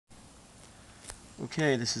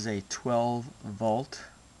Okay, this is a 12 volt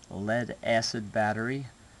lead acid battery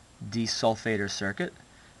desulfator circuit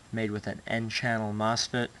made with an N-channel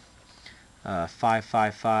Mosfet,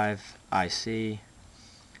 555 IC,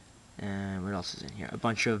 and what else is in here? A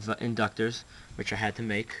bunch of inductors, which I had to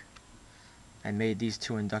make. I made these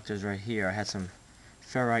two inductors right here. I had some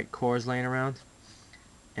ferrite cores laying around,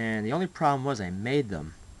 and the only problem was I made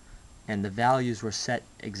them, and the values were set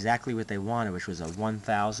exactly what they wanted, which was a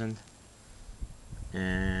 1000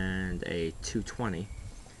 and a 220.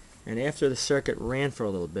 And after the circuit ran for a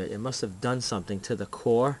little bit, it must have done something to the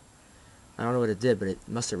core. I don't know what it did, but it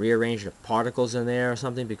must have rearranged the particles in there or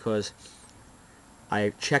something, because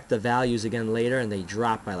I checked the values again later and they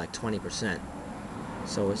dropped by like 20%.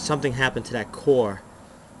 So something happened to that core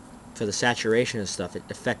for the saturation and stuff. It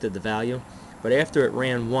affected the value. But after it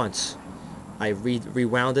ran once, I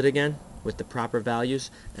rewound it again with the proper values,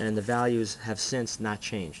 and the values have since not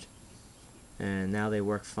changed. And now they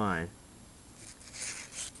work fine.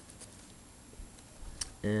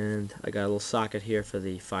 And I got a little socket here for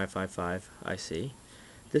the 555 IC.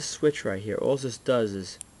 This switch right here, all this does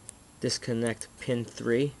is disconnect pin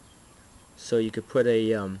 3, so you could put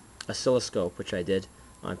a oscilloscope, which I did,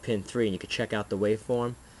 on pin 3, and you could check out the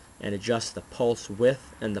waveform and adjust the pulse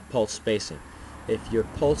width and the pulse spacing. If your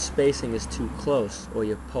pulse spacing is too close or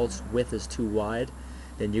your pulse width is too wide,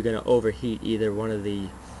 then you're going to overheat either one of the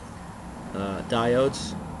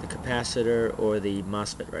diodes, the capacitor, or the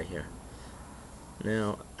Mosfet right here.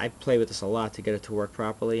 Now, I play with this a lot to get it to work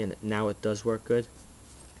properly, and now it does work good.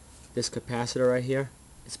 This capacitor right here,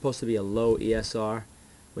 it's supposed to be a low ESR,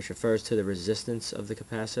 which refers to the resistance of the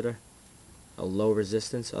capacitor. A low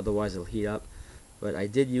resistance, otherwise it'll heat up. But I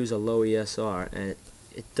did use a low ESR, and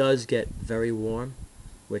it does get very warm,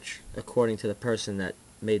 which, according to the person that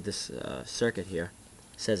made this circuit here,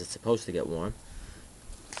 says it's supposed to get warm.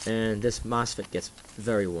 And this Mosfet gets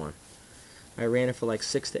very warm. I ran it for like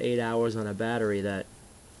 6 to 8 hours on a battery that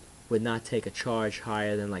would not take a charge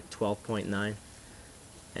higher than like 12.9,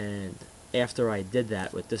 and after I did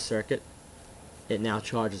that with this circuit, it now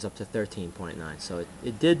charges up to 13.9. so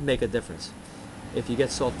it did make a difference. If you get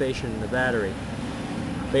sulfation in the battery,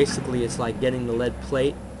 basically it's like getting the lead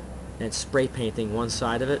plate and spray painting one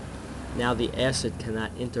side of it. Now the acid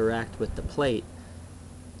cannot interact with the plate,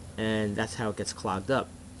 and that's how it gets clogged up.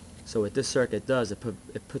 So what this circuit does, it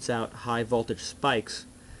puts out high voltage spikes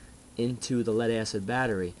into the lead acid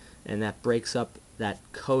battery, and that breaks up that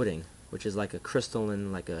coating, which is like a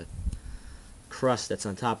crystalline, like a crust that's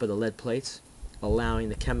on top of the lead plates, allowing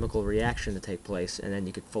the chemical reaction to take place, and then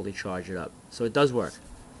you could fully charge it up. So it does work.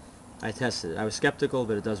 I tested it. I was skeptical,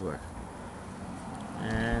 but it does work.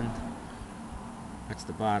 And that's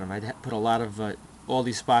the bottom. I put a lot of all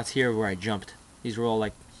these spots here where I jumped. These were all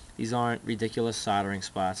like, these aren't ridiculous soldering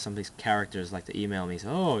spots. Some of these characters like to email me and say,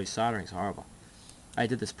 "Oh, your soldering's horrible." I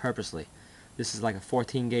did this purposely. This is like a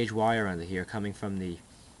 14 gauge wire under here coming from the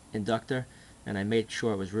inductor, and I made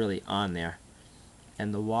sure it was really on there.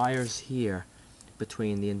 And the wires here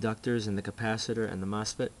between the inductors and the capacitor and the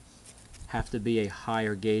Mosfet have to be a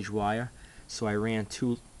higher gauge wire, so I ran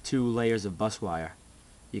two layers of bus wire.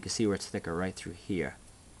 You can see where it's thicker right through here.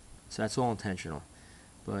 So that's all intentional,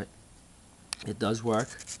 but it does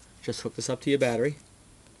work. Just hook this up to your battery,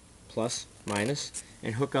 plus, minus,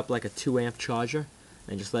 and hook up like a 2 amp charger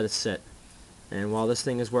and just let it sit. And while this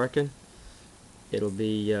thing is working, it'll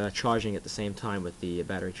be charging at the same time with the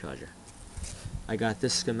battery charger. I got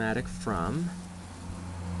this schematic from,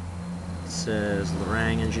 it says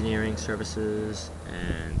Lorang Engineering Services,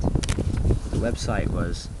 and the website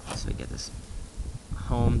was, so I get this,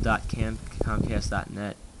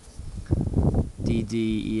 home.comcast.net,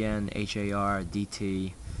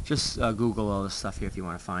 DDENHARDT. Just Google all this stuff here if you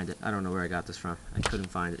want to find it. I don't know where I got this from. I couldn't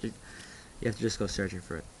find it. You have to just go searching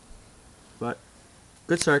for it. But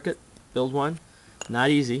good circuit. Build one. Not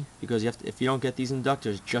easy, because you have to, if you don't get these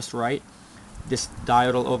inductors just right, this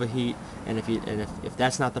diode will overheat, and if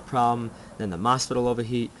that's not the problem, then the Mosfet will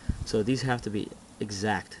overheat. So these have to be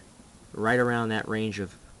exact, right around that range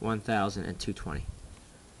of 1000 and 220.